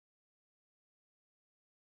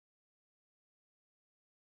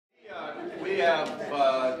We have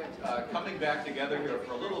coming back together here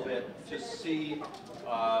for a little bit to see,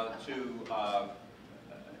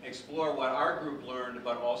 explore what our group learned,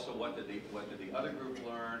 but also what did the other group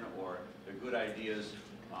learn, or the good ideas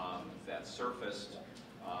that surfaced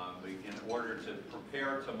in order to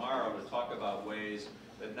prepare tomorrow to talk about ways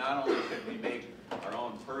that not only can we make our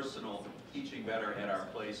own personal teaching better at our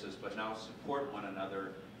places, but now support one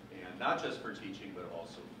another, and not just for teaching, but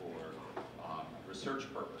also for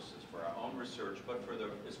research purposes, for our own research, but for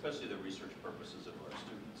especially the research purposes of our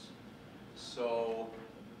students. So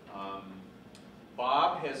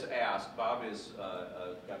Bob has asked, Bob is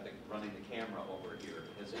running the camera over here,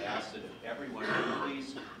 has asked that if everyone would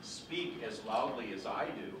please speak as loudly as I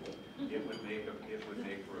do, it would make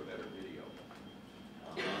for a better video.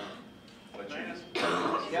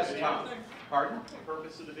 Yes, Tom. Pardon? The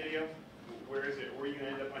purpose of the video? Where is it? Where are you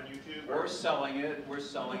going to end up on YouTube? We're selling it. We're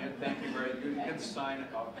selling it. Thank you very much. You can sign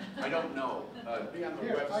it up. I don't know. Be on the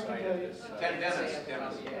website. Dennis. We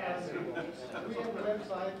have a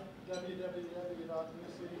website,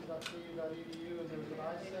 www.newcities.cu.edu, and there's an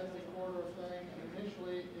I-70 corridor thing. And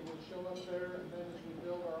initially, it would show up there, and then as we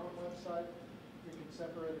build our own website, we can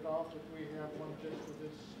separate it off if we have one just for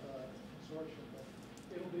this consortium. But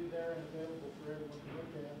it'll be there and available for everyone to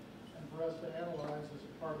look at, and for us to analyze as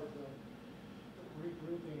a part of the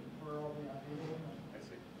regrouping where all the ideas are. I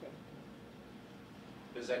see.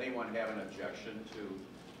 Does anyone have an objection to?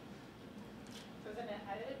 Was it an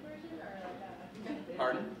edited version or like a?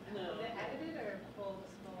 Pardon? No. Was it edited or full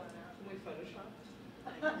on out? Can we Photoshop?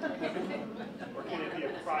 Or can it be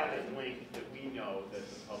a private link that we know that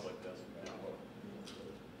the public doesn't know?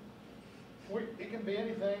 It can be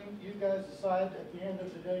anything you guys decide at the end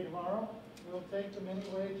of the day tomorrow. We'll take them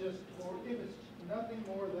anyway, just for, if it's nothing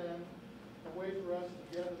more than a way for us to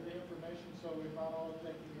gather the information so we're not all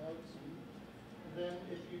taking notes. And then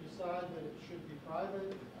if you decide that it should be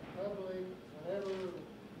private, public, whatever,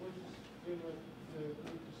 we'll just do what the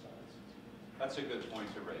group decides. That's a good point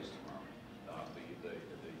to raise tomorrow, the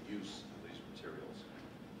use of these materials.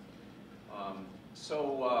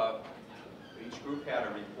 Each group had a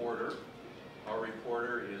reporter. Our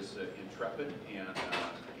reporter is intrepid, and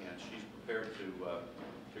she's prepared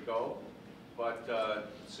to go. But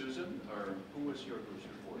Susan, or who was your group's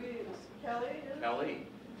reporter? Kelly. Kelly.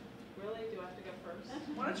 Really? Do I have to go first?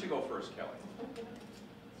 Why don't you go first, Kelly? It's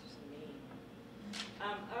just mean.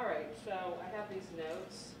 All right, so I have these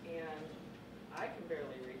notes, and I can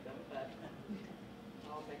barely read them, but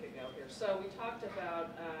I'll make a go here. So we talked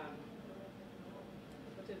about,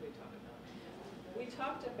 what did we talk about? We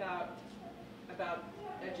talked about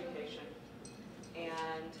education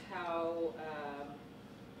and how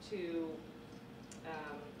to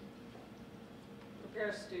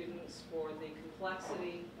prepare students for the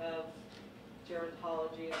complexity of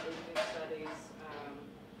gerontology and aging studies.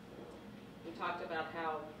 We talked about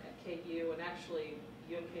how at KU, and actually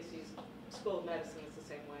UMKC's School of Medicine is the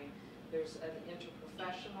same way, there's an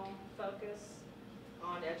interprofessional focus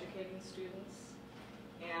on educating students,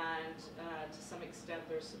 and to some extent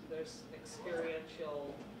there's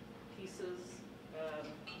experiential pieces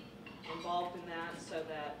involved in that, so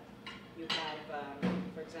that you have,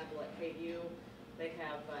 for example, at KU, they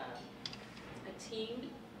have a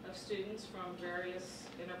team of students from various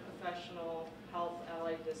interprofessional health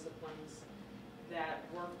allied disciplines that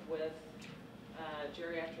work with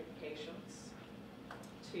geriatric patients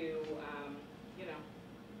to,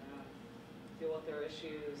 deal with their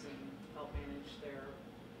issues and help manage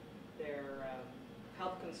their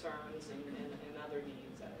health concerns and other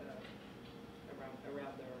needs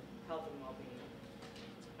around their health and well-being.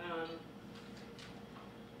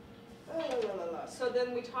 So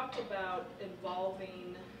then we talked about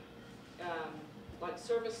involving like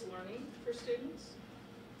service learning for students,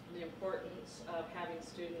 the importance of having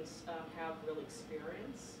students have real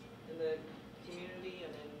experience in the community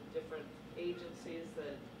and in different agencies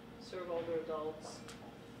that serve older adults.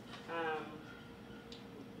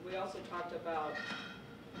 We also talked about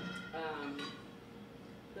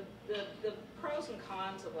the pros and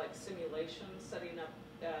cons of like simulations, setting up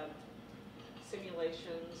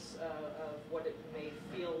simulations of what it may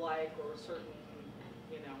feel like, or certain,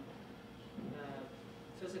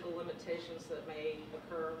 physical limitations that may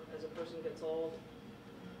occur as a person gets old.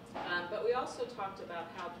 But we also talked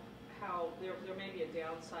about how there may be a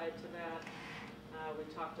downside to that. We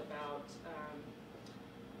talked about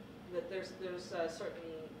that there's a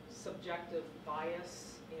certain subjective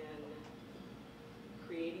bias in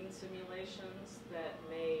creating simulations that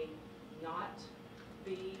may not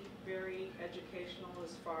be very educational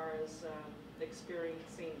as far as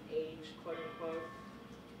experiencing age, quote unquote.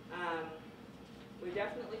 We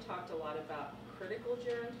definitely talked a lot about critical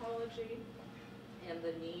gerontology and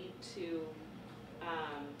the need to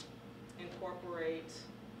incorporate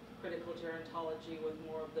critical gerontology with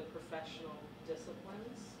more of the professional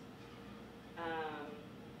disciplines.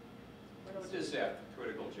 What is that,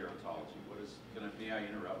 critical gerontology? What is, may I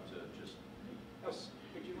interrupt to just? Oh,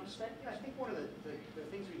 did you want to say? Yeah, I think one of the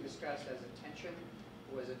things we discussed as a tension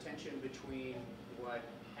was a tension between what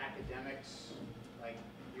academics, like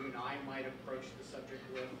you and I, might approach the subject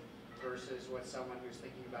with versus what someone who's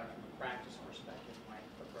thinking about it from a practice perspective might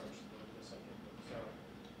approach the subject with. So,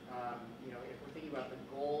 you know, if we're thinking about the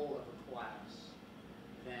goal of a class,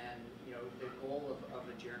 then, you know, the goal of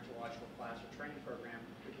a gerontological class or training program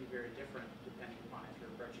could be very different depending upon if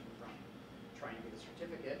you're approaching from trying to get a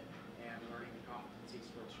certificate and learning the competencies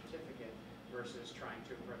for a certificate versus trying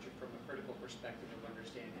to approach it from a critical perspective of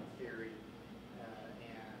understanding theory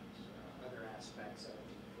and other aspects of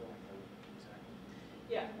flowing code. Exactly.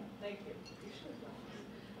 Yeah, thank you.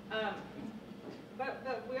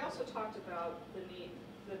 But we also talked about the need,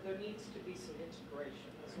 that there needs to be some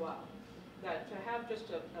integration as well. That to have just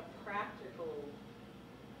a practical,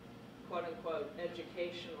 quote-unquote,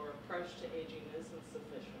 education or approach to aging isn't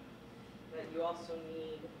sufficient. That you also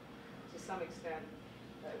need, to some extent,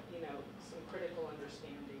 you know, some critical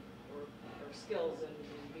understanding or skills in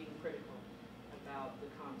being critical about the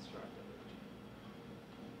construct of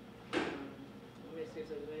aging. Let me see if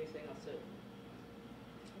there's anything else to.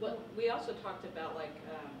 Well, we also talked about like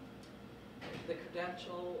the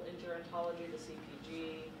credential in gerontology, the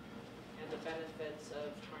CPG, and the benefits of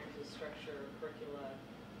trying to structure curricula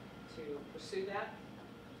to pursue that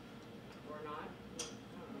or not.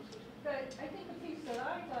 But I think the piece that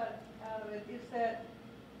I got out of it is that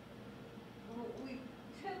we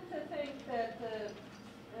tend to think that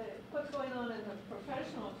what's going on in the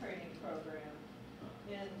professional training program,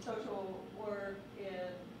 in social work,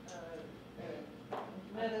 in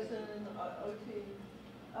medicine, OT,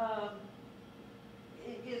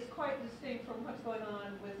 is quite distinct from what's going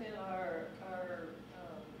on within our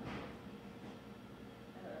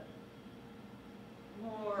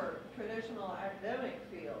more traditional academic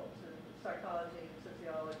fields in psychology and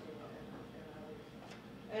sociology and others.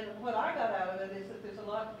 And what I got out of it is that there's a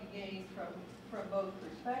lot to be gained from both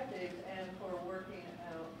perspectives and for working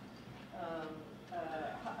out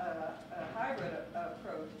a hybrid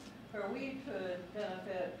approach where we could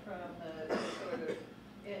benefit from the sort of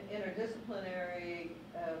interdisciplinary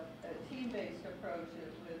team-based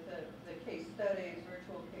approaches with the case studies,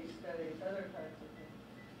 virtual case studies, other kinds of things.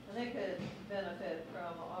 And they could benefit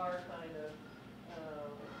from our kind of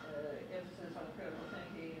emphasis on critical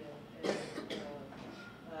thinking and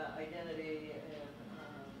identity and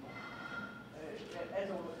as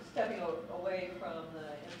a stepping away from the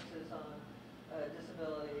emphasis on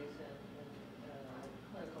disabilities and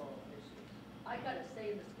clinical issues. I gotta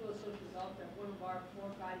say, in the School of Social Development, one of our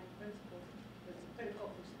 4 guiding principles is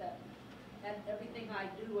critical perspective. And everything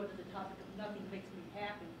I do under the topic of nothing makes me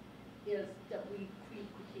happy is that we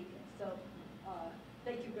critique it. So,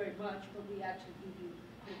 thank you very much, but we actually do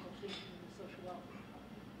critical thinking in the social welfare.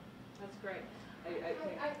 That's great.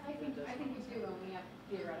 I think we do, and we have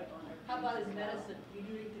theoretical and everything. How about in as well. medicine? Do you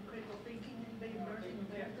do anything critical thinking? Anybody in nursing?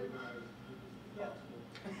 Yeah.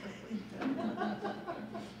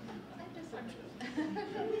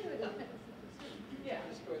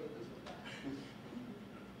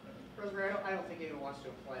 Rosemary, I don't think anyone wants to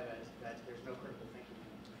imply that there's no critical thinking in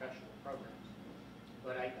professional programs.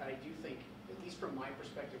 But I do think, at least from my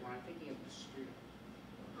perspective, when I'm thinking of the student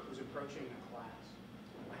who's approaching a class,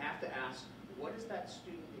 I have to ask, what does that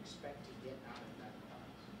student expect to get out of that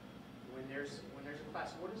class? When there's a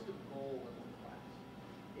class, what is the goal of the class?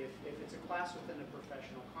 If it's a class within a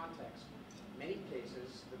professional context, many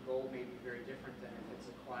cases the goal may be very different than if it's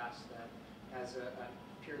a class that has a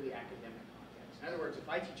purely academic context. In other words, if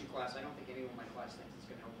I teach a class, I don't think anyone in my class thinks it's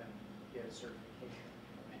going to help them get a certification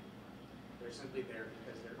from anyone. They're simply there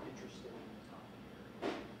because they're interested in the topic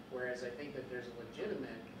area. Whereas I think that there's a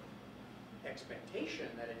legitimate expectation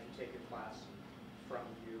that if you take a class from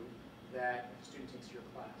you, that the student takes your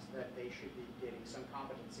class, that they should be getting some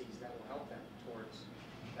competencies that will help them towards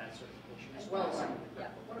that certification, as well as some of the Yeah,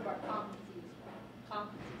 one of our competencies, because I'm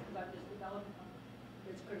just developing them,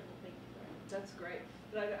 is critical thinking. That's great.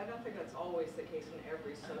 But I don't think that's always the case in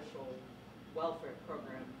every social welfare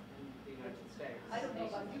program in the United States. I don't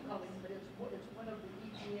know about you, Colleen, but it's one of the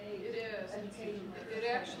EPA's It is. education. It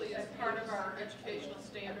actually is part of our educational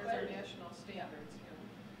standards, our national standards.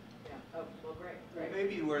 Yeah, oh, well, great, Well, great.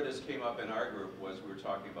 maybe where this came up in our group was we were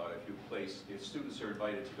talking about if students are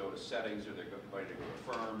invited to go to settings, or they're invited to go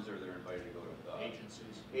to firms, or they're invited to go to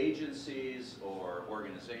agencies or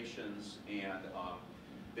organizations, and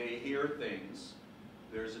they hear things.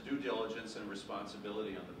 There's a due diligence and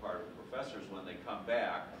responsibility on the part of the professors when they come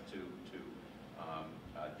back to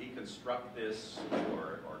deconstruct this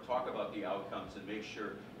or talk about the outcomes and make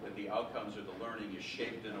sure that the outcomes or the learning is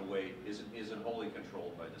shaped in a way isn't wholly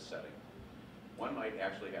controlled by the setting. One might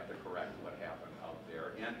actually have to correct what happened out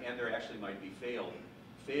there, and there actually might be failed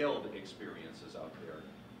experiences out there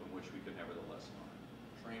from which we could nevertheless learn.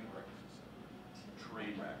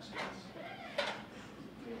 Train wrecks, yes.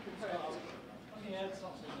 Let me add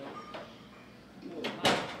something that was not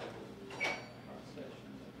our session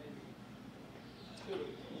that maybe should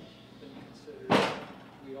have been considered.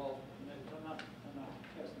 We all, I'm not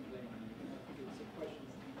casting blame on you. I think it's a question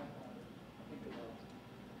that we might want to think about.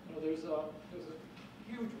 You know, there's a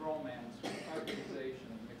huge romance with hybridization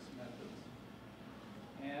and mixed methods,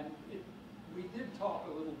 and we did talk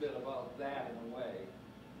a little bit about that in a way.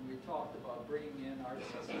 We talked about bringing in arts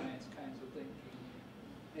and science kinds of thinking,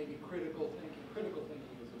 maybe critical thinking. Critical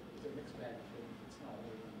thinking is a mixed bag of things. It's not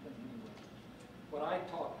really one thing anyway. When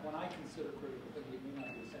I consider critical thinking, it may not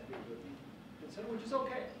be the same thing that you consider, which is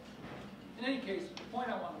okay. In any case, the point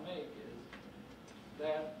I want to make is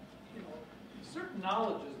that, you know, certain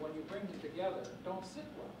knowledges, when you bring them together, don't sit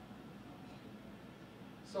well.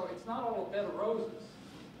 So it's not all a bed of roses.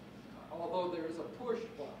 Although there is a push,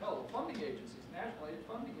 well, hell, funding agencies, national aid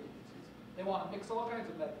funding agencies, they want to mix all kinds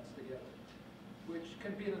of methods together, which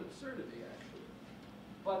can be an absurdity, actually.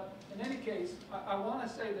 But in any case, I want to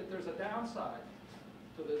say that there's a downside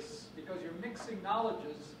to this, because you're mixing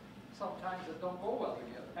knowledges sometimes that don't go well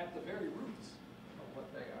together at the very roots of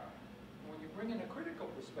what they are. When you bring in a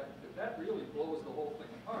critical perspective, that really blows the whole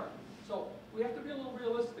thing apart. So we have to be a little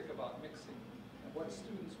realistic about mixing and what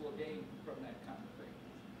students will gain from that kind of thing.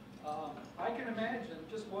 I can imagine,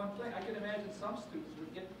 just one thing, I can imagine some students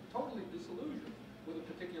would get totally disillusioned with a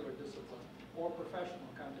particular discipline or professional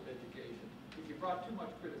kind of education if you brought too much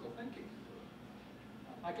critical thinking into it.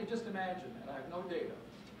 I can just imagine that. I have no data.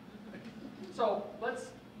 So let's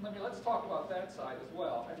talk about that side as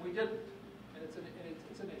well. And we didn't, and it's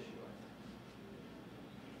an issue.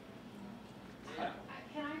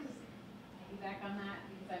 Can I just piggyback on that?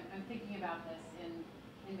 Because I'm thinking about this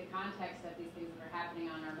in the context of these things that are happening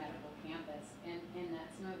on our medical campus, and that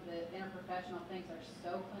some of the interprofessional things are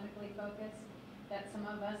so clinically focused that some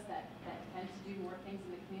of us that tend to do more things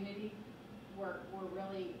in the community, we're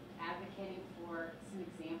really advocating for some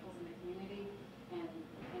examples in the community, and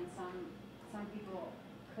some people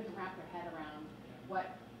couldn't wrap their head around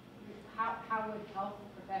how would health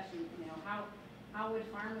profession, you know, how would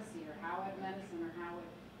pharmacy, or how would medicine, or how would,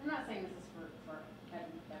 I'm not saying this is for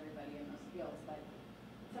everybody in those fields, but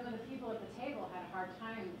some of the people at the table had a hard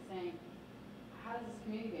time saying, how does this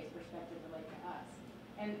community-based perspective relate to us?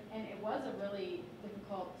 And it was a really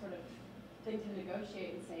difficult sort of thing to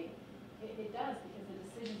negotiate and say, it does, because the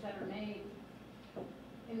decisions that are made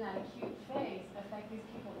in that acute phase affect these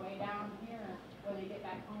people way down here when they get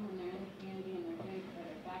back home and they're in the community and they're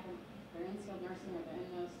in skilled nursing, or they're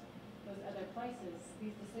in those other places.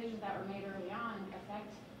 These decisions that were made early on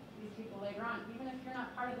affect these people later on, even if you're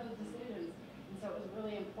not part of those decisions. And so it was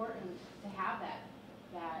really important to have that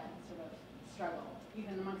sort of struggle,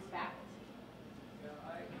 even amongst faculty.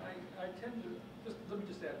 Yeah, I tend to, let me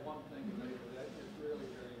just add one thing that is really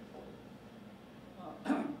very important.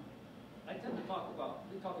 I tend to we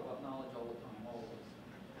talk about knowledge all the time, always.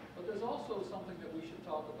 But there's also something that we should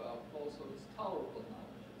talk about also, is tolerable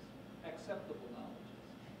knowledges, acceptable knowledges.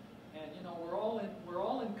 And you know, we're all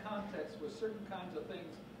in context with certain kinds of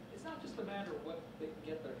things. It's not just a matter of what they can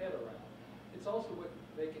get their head around. It's also what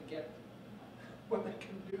they can do.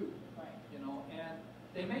 Right. You know, and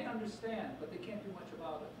they may understand, but they can't do much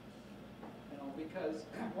about it. You know, because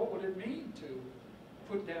what would it mean to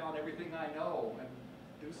put down everything I know and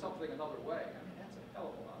do something another way? I mean, that's a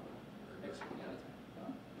hell of a lot of experience.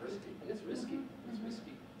 Risky. It's risky. It's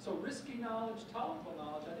risky. So risky knowledge, tolerable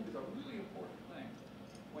knowledge, I think is a really important thing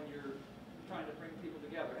when you're trying to bring people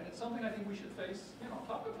together. And it's something I think we should face, you know,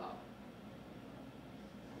 talk about.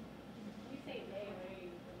 You say they, what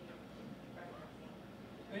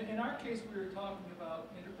are you In our case, we were talking about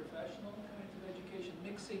interprofessional kinds of education,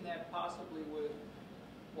 mixing that possibly with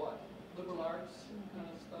what? Liberal arts kind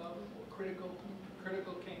of stuff, or critical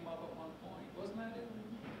came up at one point. Wasn't that it?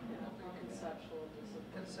 Yeah, more conceptual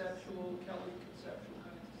discipline. Conceptual, Kelly conceptual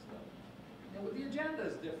kinds of stuff. You know, the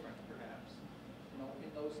agenda is different, perhaps, you know,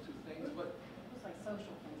 in those two things, but It was like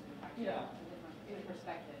social things we talked Yeah. about, the different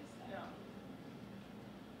perspectives. Yeah.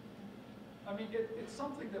 I mean, it's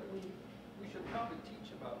something that we should probably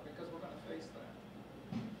teach about because we're going to face that.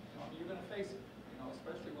 You know, you're going to face it, you know,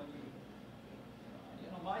 especially when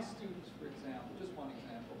my students, for example, just one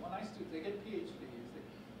example, they get PhDs,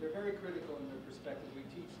 they're very critical in their perspective, we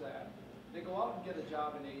teach that. They go out and get a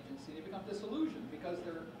job in agency, they become disillusioned because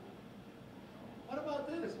what about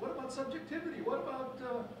this? What about subjectivity? What about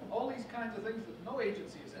all these kinds of things that no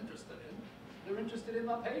agency is interested in? They're interested in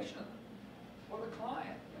the patient or the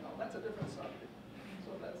client, you know, that's a different subject.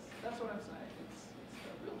 So that's what I'm saying, it's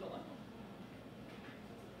a real dilemma.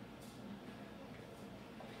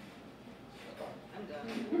 I'm done.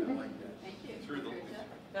 I like that. Thank you. Through the.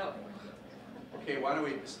 No. Okay, why don't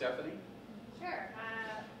we, Stephanie? Sure.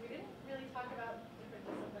 We didn't really talk about different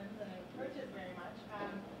disciplines and approaches very much.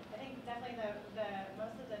 I think definitely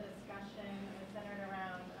most of the discussion was centered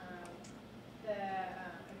around the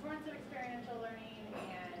importance of experiential learning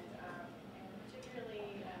and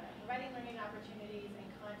particularly providing learning opportunities in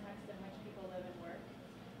contexts in which people live and work.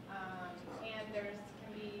 And there's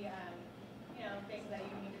can be things that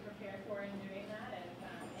you need to prepare for in doing that, and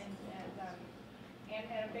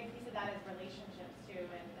a big piece of that is relationships too,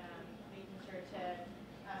 and making sure to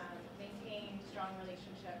maintain strong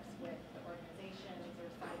relationships with the organizations or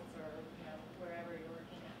sites or wherever you're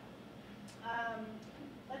working at.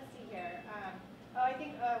 Let's see here. I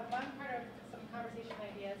think one part of some conversation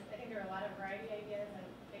ideas. I think there are a lot of variety ideas and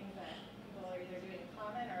things that people are either doing in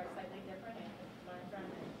common or slightly different and can learn from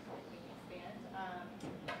and we can expand.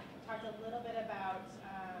 Talked a little bit about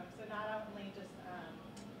so not only just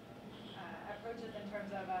approaches in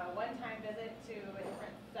terms of a one-time visit to a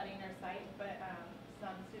different setting or site, but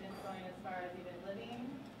some students going as far as even living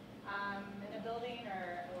in a building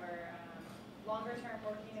or longer-term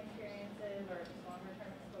working experiences or just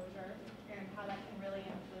longer-term exposure, and how that can really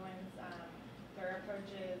influence their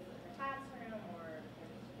approaches in the classroom or their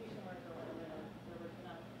dissertation work or whatever they're working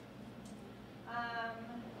on.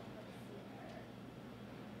 Let's see here.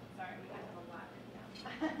 Sorry, we have a lot written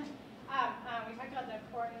down. We talked about the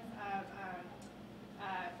importance of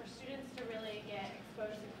for students to really get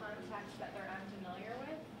exposed to contexts that they're unfamiliar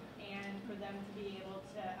with, and for them to be able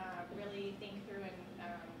to really think through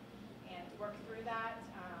and work through that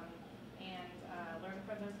and learn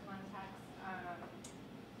from those contexts.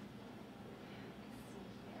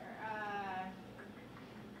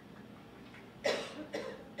 Let's see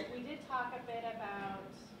here. We did talk a bit about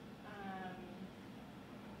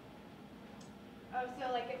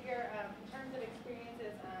so like if you're, in terms of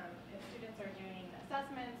experiences, if students are doing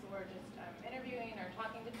assessments or just interviewing or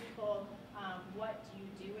talking to people, what do you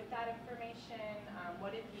do with that information?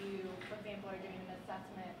 What if you, for example, are doing an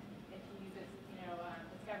assessment, if you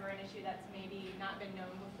discover an issue that's maybe not been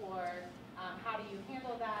known before, how do you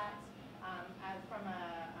handle that? As from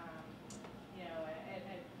a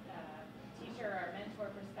teacher or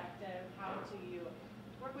mentor perspective, how do you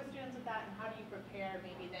work with students with that, and how do you prepare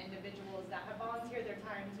maybe the individuals that have volunteered their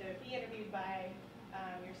time to be interviewed by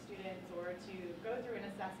your students or to go through an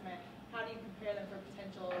assessment? How do you prepare them for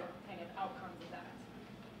potential kind of outcomes of that?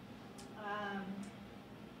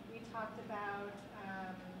 We talked about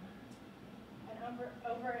an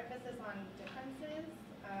overemphasis on differences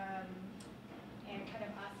and kind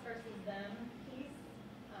of us versus them piece,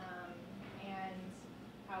 and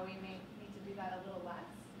how we may need to do that a little less.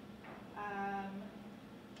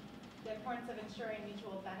 The importance of ensuring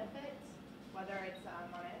mutual benefit, whether it's on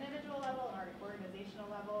an individual level or organizational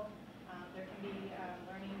level. There can be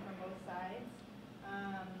learning from both sides.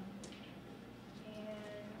 And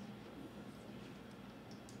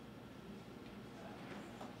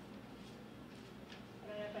I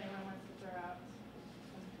don't know if anyone wants to throw out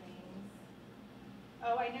some things.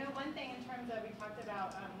 Oh, I know one thing in terms of, we talked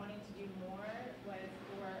about wanting to do more was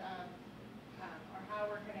for, or how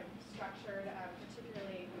we're kind of structured,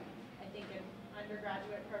 particularly I think in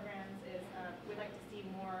undergraduate programs is we'd like to see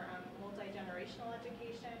more multi-generational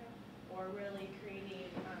education, or really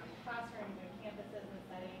creating classrooms and campuses and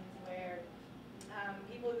settings where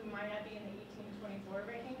people who might not be in the 18 to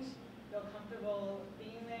 24 range feel comfortable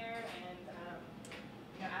being there, and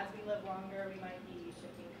as we live longer, we might be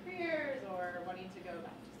shifting careers or wanting to go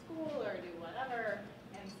back to school or do whatever,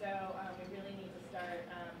 and so we really need to start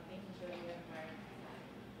making sure that we have environments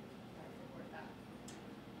that support that.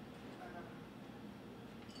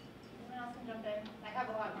 Anyone else can jump in? I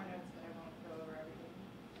have a lot more notes, but I won't go over everything.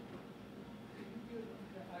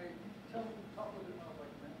 Talk a little bit more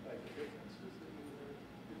about the differences that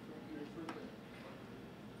you referred to.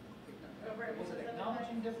 Was it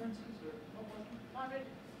acknowledging differences or what was it? Tom,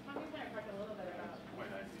 you kind of talked a little bit about.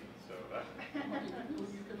 Point I see, so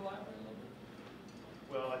You could elaborate a little bit.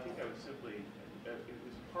 well, I think I would simply, it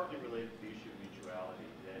was partly related to the issue of mutuality,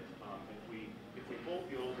 that if we hold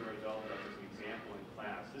the older adult up as an example in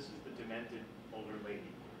class, this is the demented older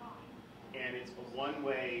lady. And it's a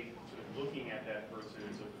one-way sort of looking at that person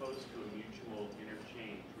as opposed to a mutual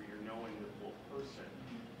interchange where you're knowing the full person.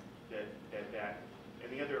 And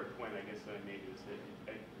the other point I guess that I made is that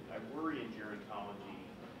I worry in gerontology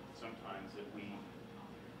sometimes that we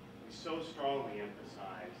so strongly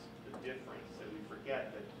emphasize the difference that we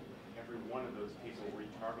forget that every one of those people we're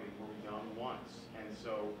targeting were young once. And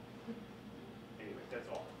so, anyway, that's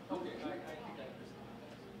all. Okay, I think I understand.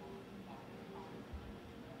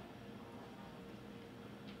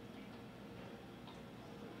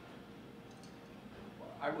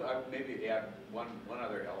 I would maybe add one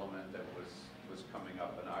other element that was coming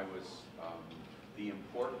up, and I was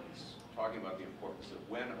talking about the importance of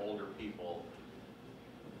when older people,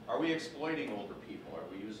 are we exploiting older people? Are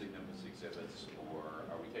we using them as exhibits, or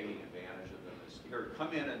are we taking advantage of them as, here,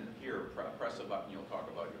 come in and here, press a button, you'll talk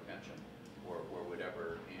about your pension, or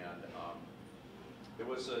whatever. And it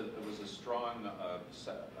was a strong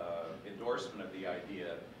endorsement of the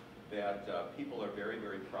idea that people are very,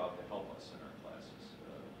 very proud to help us in our classes.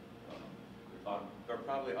 They're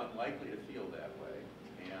probably unlikely to feel that way,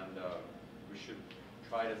 and we should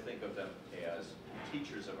try to think of them as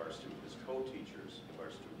teachers of our students, as co-teachers of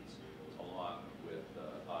our students, along with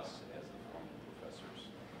us as the formal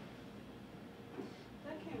professors.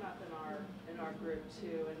 That came up in our group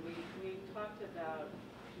too, and we talked about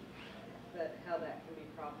how that can be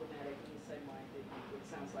problematic in the same way that it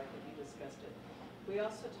sounds like that you discussed it. We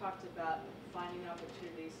also talked about finding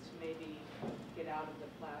opportunities to maybe get out of the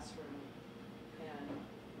classroom and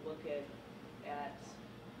look at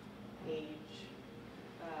age,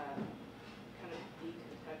 kind of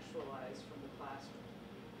decontextualized from the classroom.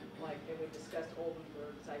 Like, and we discussed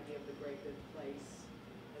Oldenburg's idea of the great good place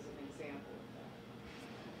as an example of that.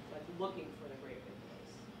 Like looking for the great good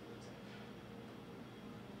place.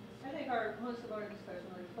 I think most of our discussion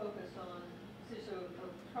really focused on this issue of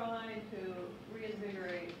trying to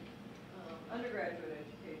reinvigorate undergraduate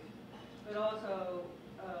education, but also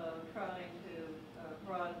trying to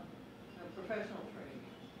broaden professional training.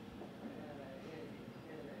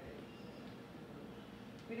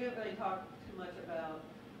 We didn't really talk too much about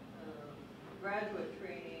graduate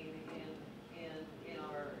training in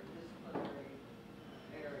our disciplinary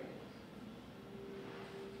areas.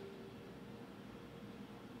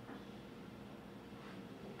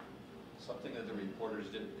 Something that the reporters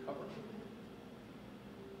didn't cover.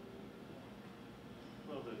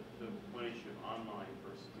 Well, the one issue of online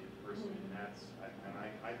versus in person, and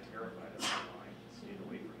I'm terrified of online, stayed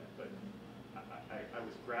away from it, but I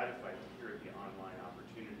was gratified to hear the online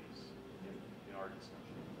opportunities in our discussion.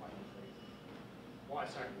 Why,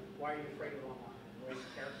 sorry, why are you afraid of online? Why are you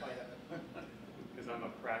terrified of it? Because I'm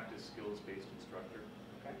a practice skills-based instructor.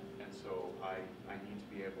 Okay. And so I need to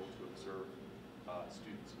be able to observe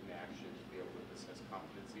students in action to be able to assess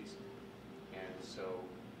competencies. And so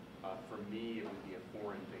for me, it would be a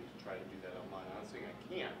foreign thing to try to do that online. I'm not saying I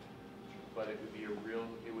can't, but it would be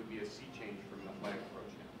a sea change from my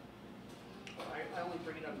approach now. I only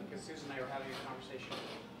bring it up because Susan and I were having a conversation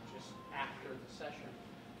just after the session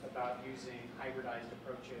about using hybridized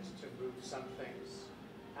approaches to move some things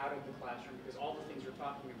out of the classroom, because all the things we're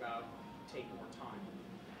talking about take more time.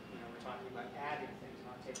 You know, we're talking about adding things,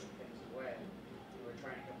 not taking things away. We're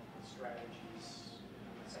trying to come up with strategies,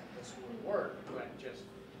 I'm not saying this would work, but just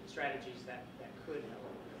strategies that could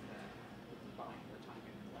help with that, with buying more time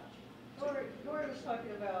in the classroom. Nora was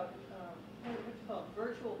talking about what's called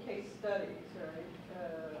virtual case studies, right?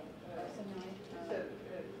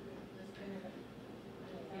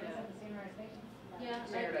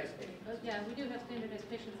 Standardized patients. Yeah, we do have standardized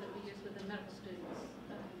patients that we use with the medical students,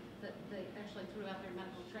 that they actually throughout their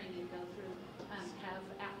medical training go through, have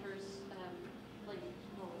afters, like,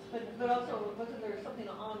 But also, wasn't there something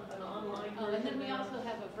on an online oh, and then we version? also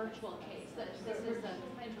have a virtual case. This is a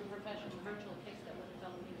interprofessional virtual case that we're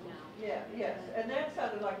developing now. Yeah, yes, and that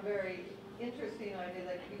sounded like a very interesting idea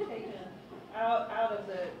that could be taken out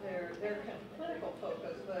of their kind of clinical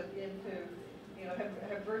focus, but into, you know,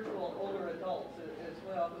 have virtual older adults as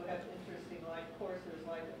well who have interesting life courses,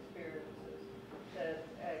 life experiences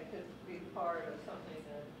that could be part of something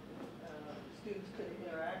that students could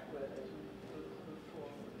interact with as we move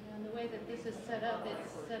forward. And the way that this is set up,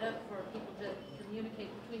 it's set up for people to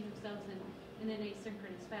communicate between themselves in an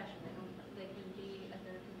asynchronous fashion. They can be at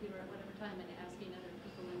their computer at whatever time and asking other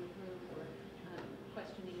people in the group or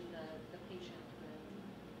questioning the patient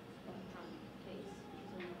from case.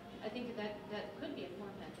 So I think that could be a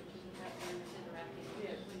format that you can have learners interacting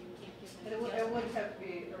Yes. when you can't give And them. it wouldn't have to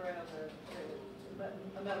be around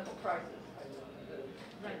a medical crisis.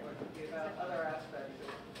 Right. It would be about other aspects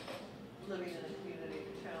of living in a community,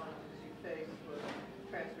 challenges you face with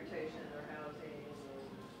transportation or housing or.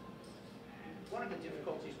 One of the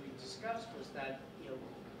difficulties we discussed was that,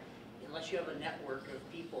 unless you have a network of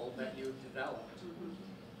people that you've developed,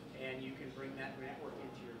 and you can bring that network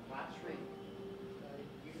into your classroom,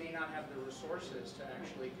 you may not have the resources to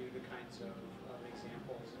actually do the kinds of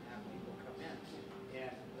examples and have people come in.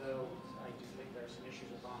 And though I do think there are some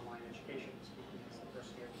issues with online education, speaking as the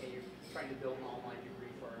person here, okay, you're trying to build an online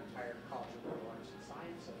degree for our entire College of Liberal Arts and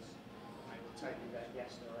Sciences, I will tell you that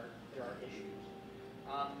yes, there are issues.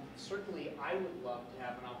 Certainly, I would love to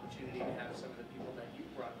have an opportunity to have some of the people that you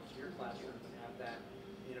brought into your classroom and have that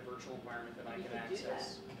in a virtual environment that I You can could do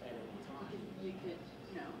access at any time. You could,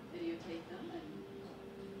 videotape them and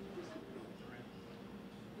present them.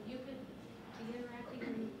 You could be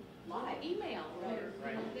interacting Live. email, or,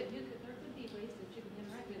 Right. there could be ways that you can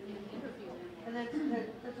interact with them and interview them. And that's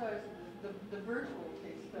why the virtual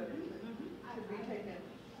case study could be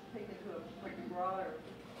taken to a broader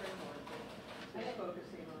framework than just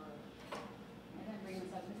focusing on. I didn't bring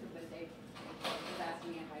this up because Dave was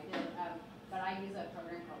asking me if I did, but I use a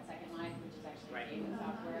program called Second Life, which is actually Right. gaming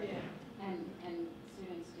software. Yeah. And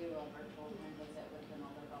students do a virtual home visit with an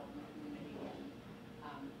older adult in the community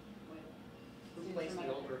and with Who students plays from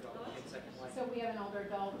the other- older adult in Second Life? So we have an older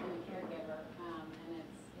adult and a caregiver, and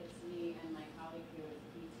it's me and my colleague who is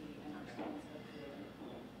PT, and our students go through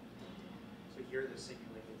it. So you're the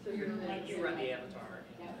simulated. So you're the- You run the avatar.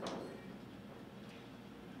 Yeah.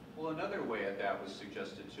 Well, another way at that was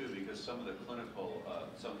suggested too, because some of the clinical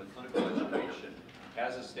education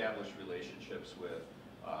has established relationships with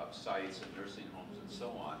sites and nursing homes and so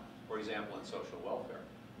on. For example, in social welfare,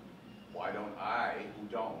 why don't I, who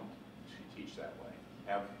don't teach that way,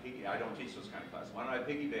 I don't teach those kind of classes. Why don't I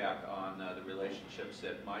piggyback on the relationships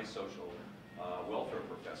that my social welfare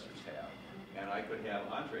professors have? And I could have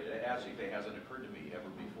Andre, it actually hasn't occurred to me ever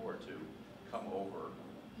before to come over,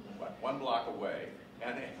 one block away,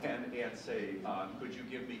 and say,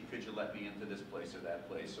 could you let me into this place or that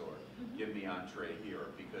place, or give me entree here,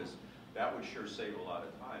 because that would sure save a lot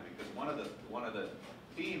of time. Because one of the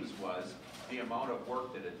themes was the amount of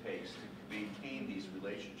work that it takes to maintain these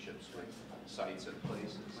relationships with sites and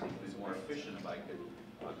places. It would be more efficient if I could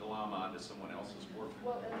glom onto someone else's work.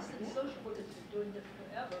 Well, and since social workers have been doing this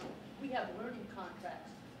forever, we have learning contracts.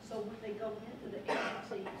 So when they go into the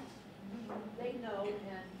agency, they know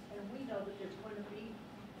and we know that there's going to be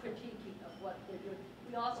critiquing of what they're doing.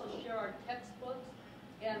 We also share our textbooks,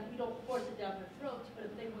 and we don't force it down their throats, but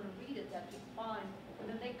if they want to read it, that's just fine. And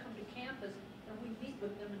then they come to campus, and we meet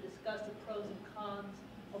with them and discuss the pros and cons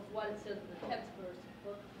of what it says in the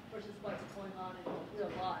textbook versus what's going on in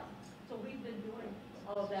real life. So we've been doing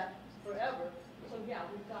all of that forever. So yeah,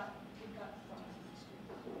 we've got some.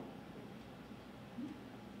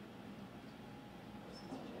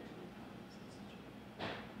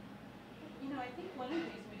 I think one of the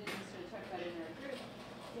things we didn't necessarily talk about in our group,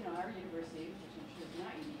 our university, which I'm sure is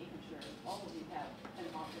not unique, I'm sure all of you have an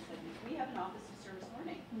office like this. We have an office of service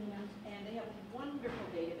learning. And they have a wonderful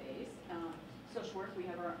database. Social work, we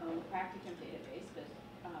have our own practicum database, but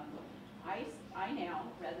I now,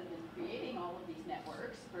 rather than creating all of these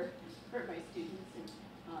networks for my students, and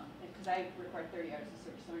because I require 30 hours of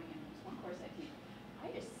service learning in this one course I teach,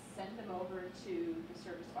 I just send them over to the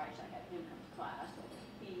service advisor. I have him come to class.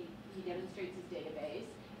 He demonstrates his database,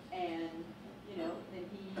 and then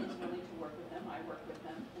he is willing to work with them. I work with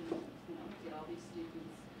them, and get all these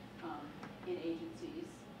students in agencies,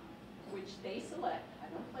 which they select. I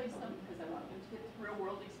don't place them because I want them to get the real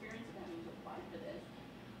world experience of having to apply for this.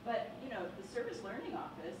 But the service learning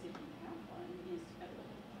office, if you have one, is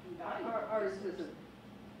invaluable. Ours isn't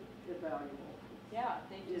invaluable. Yeah,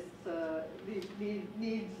 they just. It's,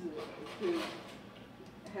 needs to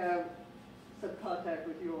have some contact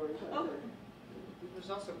with yours, I think. There's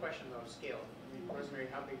also a question though of scale. I mean, Rosemary,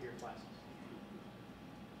 how big are your classes?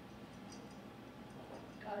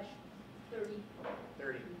 Gosh, 30.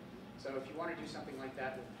 30. So if you want to do something like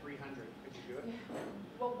that with 300, could you do it?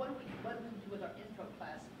 Well, what do we do with our intro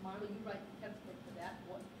class? Marla, you write the textbook for that.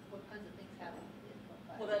 What kinds of things happen in the intro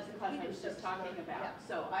class? Well, that's the class We I do was just service talking learning, about. yeah.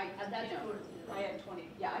 So And that's good. I had 20,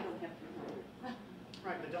 I don't have 300.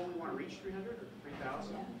 Right, but don't we want to reach 300 or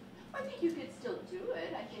 3,000? I think you could still do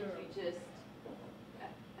it. I think Sure. you just, I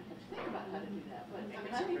have to think about how to do that. But Make I mean,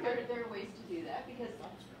 it I think separate. there are ways to do that, because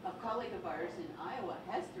a colleague of ours in Iowa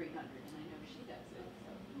has 300, and I know she does it, so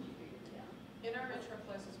she figured it out. In our intro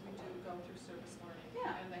classes, we do go through service learning.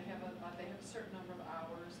 Yeah. And they have a certain number of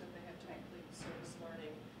hours that they have to complete service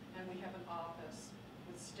learning. And and we have an office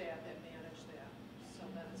with staff that manage that, so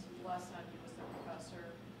that it's less on you as the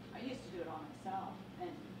professor. I used to do it all myself,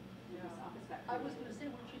 and this office got I was created. gonna say,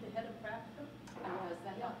 weren't you the head of practicum? I was,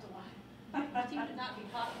 that helped a lot. You seem to not be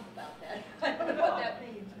talking about that. I don't know what that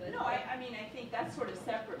means, but. No, I mean, I think that's sort of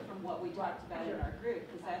separate from what we talked about in our group,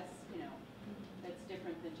 because that's, that's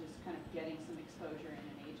different than just kind of getting some exposure in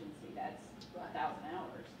an agency. That's 1,000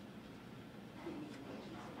 hours.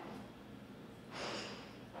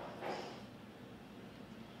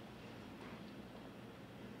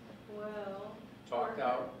 Well. Talked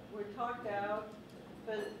out. We're talked out,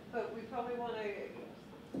 but we probably want to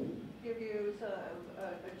give you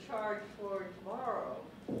a charge for tomorrow.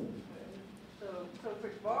 So for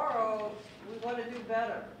tomorrow, we want to do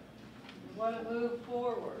better. We want to move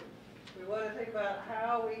forward. We want to think about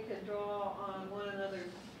how we can draw on one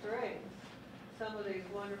another's strengths, some of these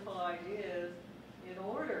wonderful ideas, in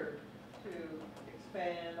order to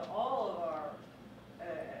expand all of our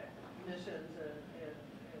missions and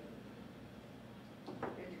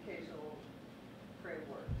educational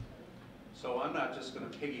frameworks. So I'm not just going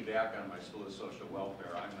to piggyback on my School of Social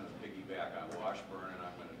Welfare. I'm going to piggyback on Washburn, and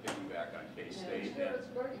I'm going to piggyback on K-State. So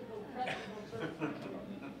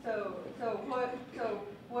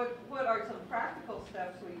what are some practical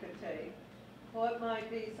steps we could take? What might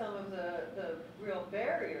be some of the real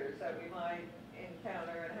barriers that we might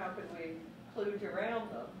encounter, and how could we kludge around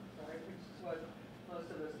them, right? Which is what most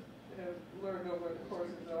of us have learned over the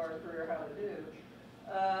courses of our career how to do.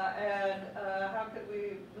 And how could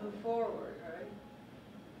we move forward, right?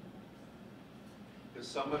 Because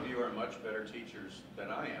some of you are much better teachers than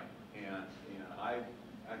I am, and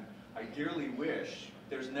I dearly wish,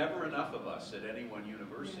 there's never enough of us at any one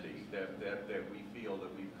university that we feel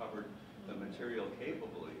that we've covered the material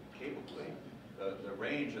capably, the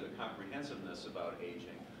range or the comprehensiveness about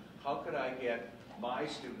aging. How could I get my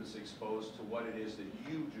students exposed to what it is that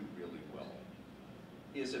you do really well?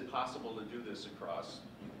 Is it possible to do this across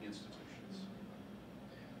institutions?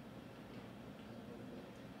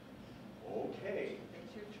 Okay.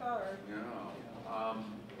 It's your charge. Yeah.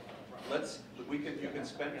 You can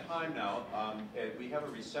spend time now. We have a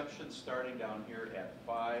reception starting down here at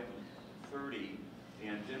 5:30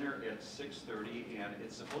 and dinner at 6:30, and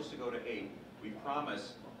it's supposed to go to 8. We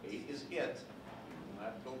promise 8 is it. We will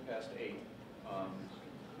not go past 8.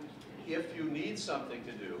 If you need something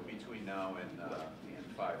to do between now and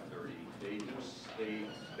 5:30,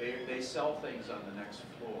 they sell things on the next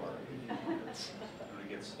floor. When we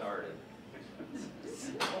get started.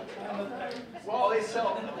 Well, they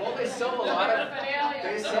sell a lot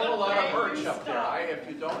of merch up there. If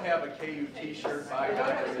you don't have a KU T-shirt, buy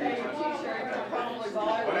one.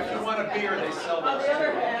 But if you want a beer, they sell those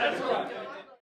too.